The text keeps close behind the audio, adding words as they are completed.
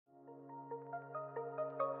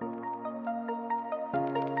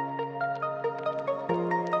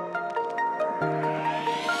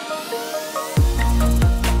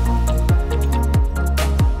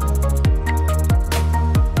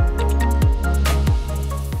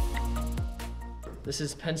This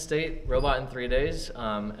is Penn State Robot in 3 Days,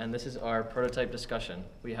 and this is our prototype discussion.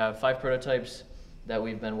 We have 5 prototypes that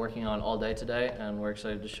we've been working on all day today, and we're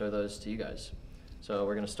excited to show those to you guys. So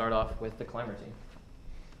we're going to start off with the climber team.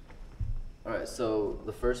 All right, so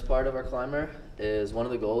the first part of our climber is one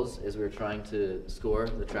of the goals is we're trying to score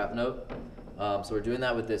the trap note. So we're doing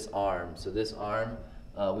that with this arm. So this arm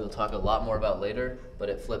we'll talk a lot more about later, but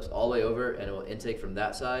it flips all the way over and it will intake from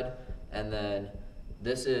that side, and then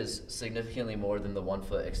this is significantly more than the 1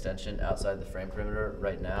 foot extension outside the frame perimeter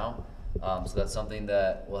right now. So that's something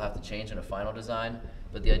that we'll have to change in a final design.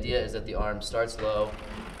 But the idea is that the arm starts low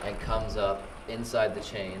and comes up inside the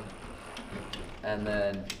chain. And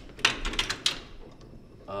then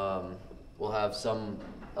we'll have some,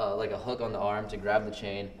 like a hook on the arm to grab the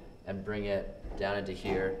chain and bring it down into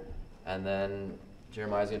here. And then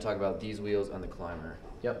Jeremiah's gonna talk about these wheels and the climber.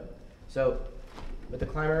 Yep. So with the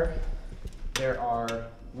climber, there are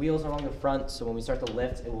wheels along the front, so when we start to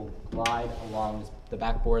lift, it will glide along the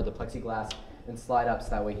backboard, the plexiglass, and slide up so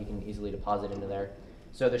that way he can easily deposit into there.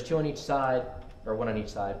 So there's 2 on each side, or 1 on each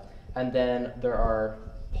side, and then there are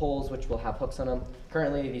poles which will have hooks on them.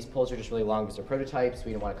 Currently, these poles are just really long because they're prototypes,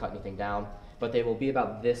 we don't want to cut anything down, but they will be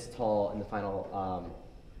about this tall in the final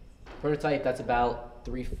prototype. That's about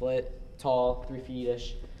 3 foot tall, 3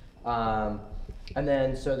 feet-ish. And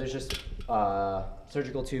then, so there's just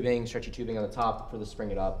surgical tubing, stretchy tubing on the top for the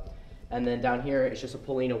spring it up. And then down here, it's just a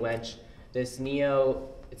Polina winch. This Neo,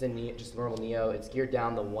 it's a Neo, just a normal Neo. It's geared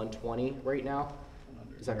down to 120 right now.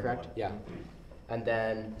 Is that correct? Yeah. And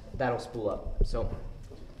then that'll spool up. So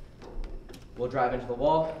we'll drive into the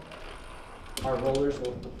wall. Our rollers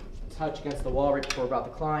will touch against the wall right before we're about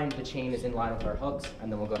to climb. The chain is in line with our hooks, and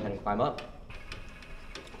then we'll go ahead and climb up.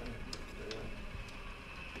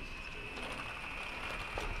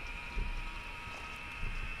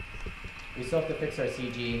 We still have to fix our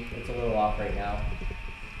CG. It's a little off right now,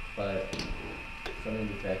 but something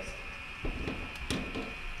to be fixed.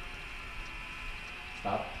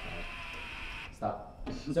 Stop. Stop.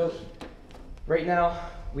 So right now,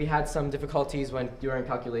 we had some difficulties when doing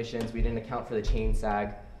calculations. We didn't account for the chain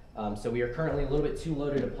sag. So we are currently a little bit too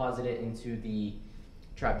low to deposit it into the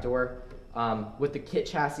trapdoor. With the kit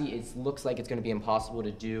chassis, it looks like it's going to be impossible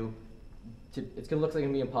to do. It's going to look like it's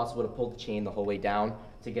going to be impossible to pull the chain the whole way down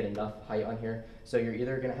to get enough height on here. So you're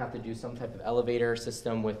either going to have to do some type of elevator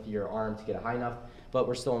system with your arm to get it high enough, but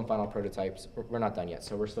we're still in final prototypes. We're not done yet,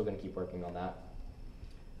 so we're still going to keep working on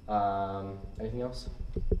that. Anything else?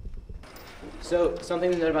 So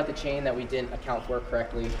something to note about the chain that we didn't account for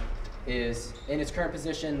correctly is in its current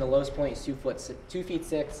position, the lowest point is 2 feet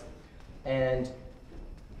 6, and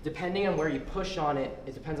depending on where you push on it,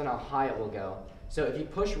 it depends on how high it will go. So if you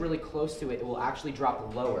push really close to it, it will actually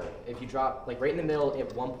drop lower. If you drop like right in the middle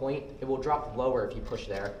at one point, it will drop lower if you push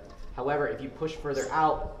there. However, if you push further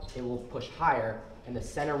out, it will push higher, and the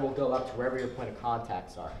center will go up to wherever your point of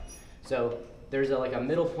contacts are. So there's like a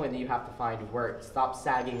middle point that you have to find where it stops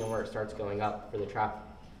sagging and where it starts going up for the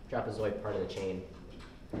trapezoid part of the chain.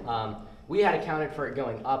 We had accounted for it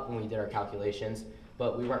going up when we did our calculations,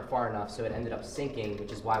 but we weren't far enough, so it ended up sinking,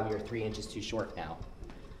 which is why we are 3 inches too short now.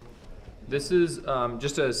 This is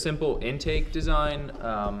just a simple intake design.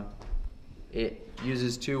 It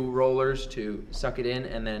uses 2 rollers to suck it in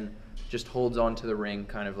and then just holds onto the ring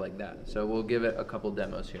kind of like that. So we'll give it a couple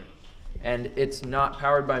demos here. And it's not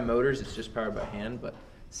powered by motors, it's just powered by hand, but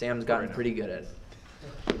Sam's gotten pretty good at it.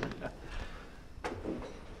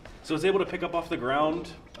 So it's able to pick up off the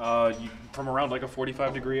ground from around like a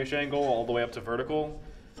 45-degree-ish angle all the way up to vertical.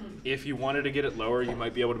 If you wanted to get it lower, you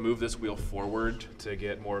might be able to move this wheel forward to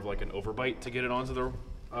get more of like an overbite to get it onto the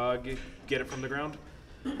get it from the ground.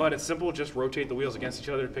 But it's simple, just rotate the wheels against each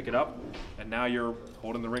other to pick it up, and now you're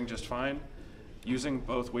holding the ring just fine. Using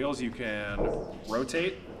both wheels, you can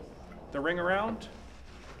rotate the ring around.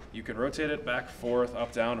 You can rotate it back, forth,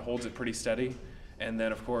 up, down, holds it pretty steady. And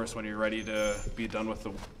then of course, when you're ready to be done with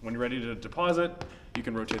when you're ready to deposit, you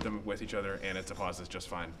can rotate them with each other and it deposits just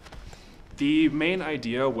fine. The main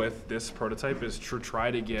idea with this prototype is to try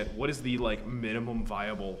to get what is the like minimum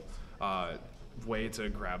viable way to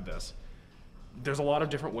grab this. There's a lot of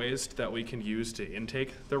different ways that we can use to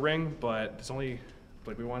intake the ring, but it's only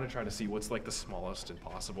like we want to try to see what's like the smallest and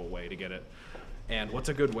possible way to get it, and what's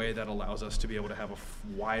a good way that allows us to be able to have a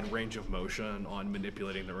wide range of motion on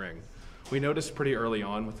manipulating the ring. We noticed pretty early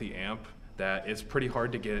on with the amp that it's pretty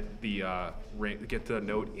hard to get the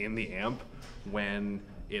note in the amp when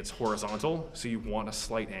it's horizontal, so you want a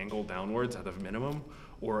slight angle downwards at the minimum,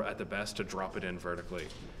 or at the best to drop it in vertically.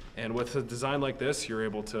 And with a design like this, you're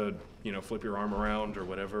able to, you know, flip your arm around or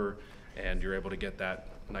whatever, and you're able to get that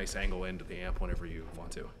nice angle into the amp whenever you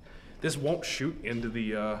want to. This won't shoot into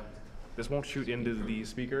the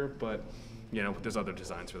speaker, but you know, there's other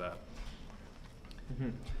designs for that.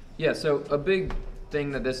 Yeah, so a big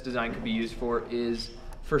thing that this design could be used for is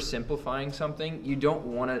for simplifying something. You don't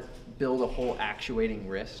want to build a whole actuating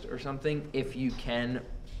wrist or something if you can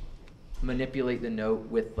manipulate the note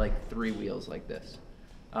with like 3 wheels like this.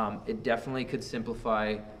 It definitely could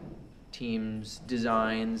simplify teams'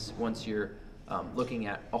 designs once you're looking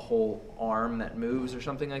at a whole arm that moves or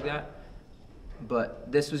something like that.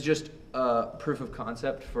 But this was just a proof of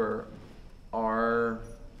concept for our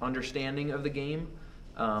understanding of the game.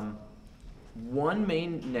 One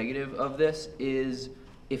main negative of this is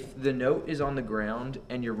if the note is on the ground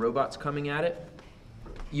and your robot's coming at it,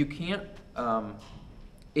 you can't,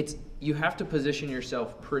 you have to position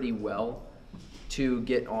yourself pretty well to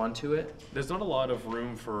get onto it. There's not a lot of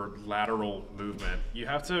room for lateral movement. You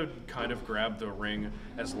have to kind of grab the ring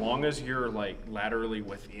as long as you're like laterally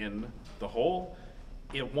within the hole.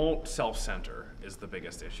 It won't self-center is the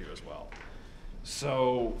biggest issue as well.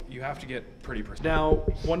 So you have to get pretty precise. Now,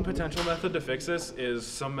 one potential method to fix this is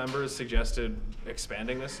some members suggested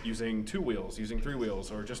expanding this using 2 wheels, using 3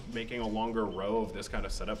 wheels, or just making a longer row of this kind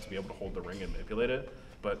of setup to be able to hold the ring and manipulate it.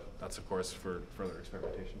 But that's of course for further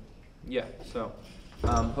experimentation. Yeah, so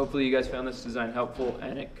hopefully you guys found this design helpful,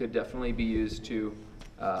 and it could definitely be used to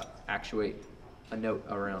actuate a note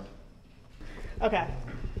around. Okay,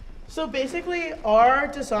 so basically our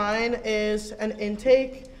design is an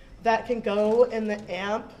intake that can go in the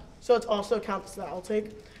amp, so it also counts the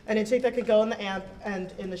outtake, an intake that can go in the amp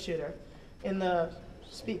and in the shooter, in the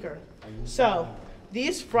speaker. So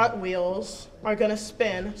these front wheels are gonna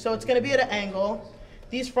spin, so it's gonna be at an angle.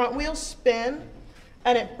 These front wheels spin,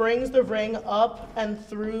 and it brings the ring up and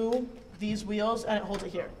through these wheels, and it holds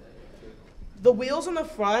it here. The wheels in the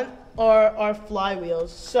front are flywheels,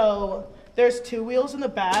 so there's 2 wheels in the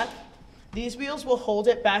back. These wheels will hold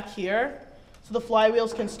it back here, so the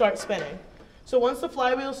flywheels can start spinning. So once the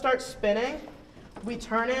flywheels start spinning, we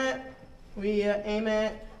turn it, we aim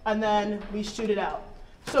it, and then we shoot it out.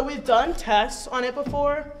 So we've done tests on it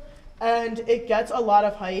before, and it gets a lot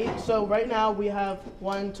of height. So right now we have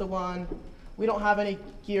 1-to-1. We don't have any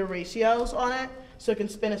gear ratios on it, so it can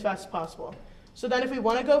spin as fast as possible. So then if we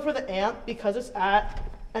want to go for the amp, because it's at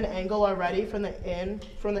an angle already from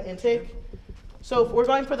the intake, so if we're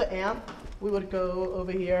going for the amp, we would go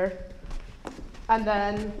over here. And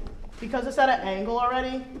then, because it's at an angle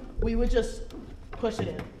already, we would just push it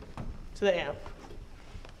in to the amp.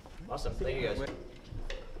 Awesome, thank you guys.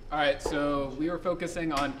 All right, so we were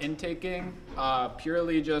focusing on intaking,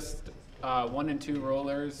 purely just 1 and 2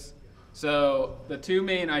 rollers. So the 2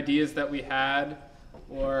 main ideas that we had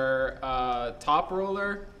were top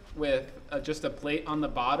roller with just a plate on the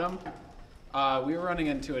bottom. We were running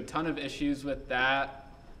into a ton of issues with that.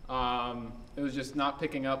 It was just not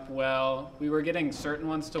picking up well. We were getting certain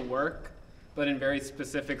ones to work, but in very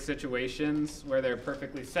specific situations where they're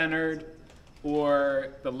perfectly centered, or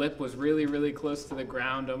the lip was really, really close to the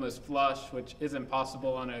ground, almost flush, which isn't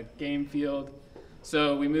possible on a game field.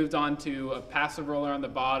 So we moved on to a passive roller on the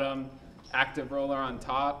bottom, active roller on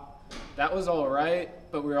top. That was all right,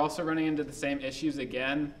 but we were also running into the same issues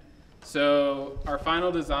again. So our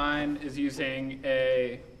final design is using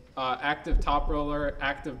a active top roller,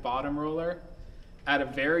 active bottom roller at a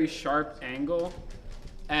very sharp angle.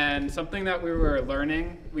 And something that we were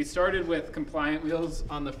learning, we started with compliant wheels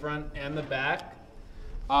on the front and the back.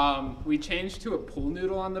 We changed to a pool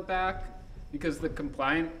noodle on the back because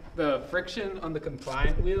the friction on the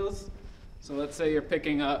compliant wheels, so let's say you're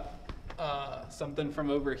picking up something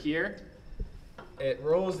from over here, it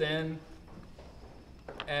rolls in,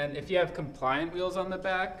 and if you have compliant wheels on the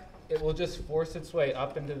back, it will just force its way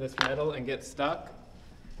up into this metal and get stuck.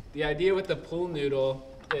 The idea with the pool noodle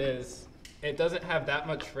is it doesn't have that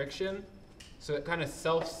much friction, so it kind of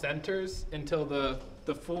self-centers until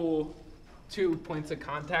the full 2 points of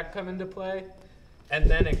contact come into play, and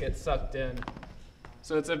then it gets sucked in.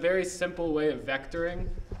 So it's a very simple way of vectoring,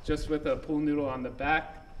 just with a pool noodle on the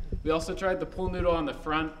back. We also tried the pool noodle on the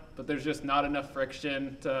front, but there's just not enough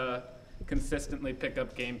friction to consistently pick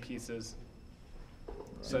up game pieces.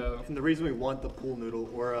 So, and the reason we want the pool noodle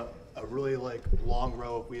or a really like long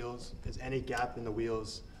row of wheels is any gap in the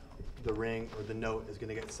wheels, the ring or the note is going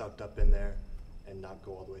to get sucked up in there and not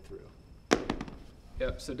go all the way through.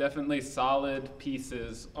 Yep, so definitely solid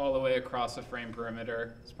pieces all the way across a frame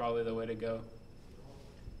perimeter is probably the way to go.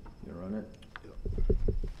 You run it?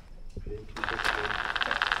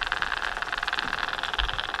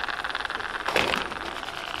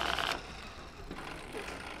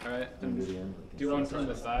 All right, do one from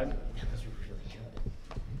the side.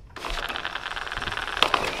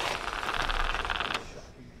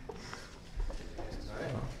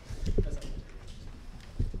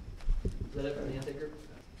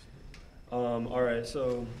 Alright,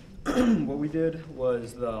 so what we did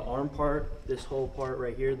was the arm part, this whole part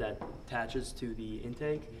right here that attaches to the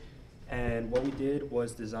intake. And what we did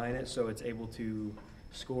was design it so it's able to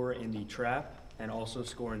score in the trap and also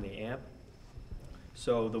score in the amp.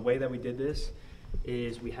 So the way that we did this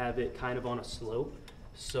is we have it kind of on a slope.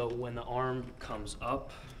 So when the arm comes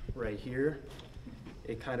up right here,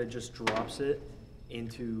 it kind of just drops it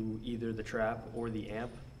into either the trap or the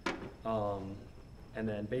amp. And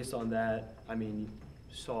then based on that, I mean,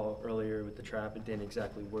 you saw earlier with the trap, it didn't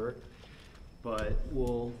exactly work, but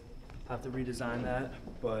we'll have to redesign that,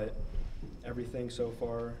 but everything so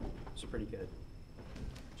far is pretty good.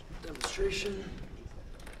 Demonstration.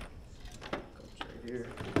 Comes right here.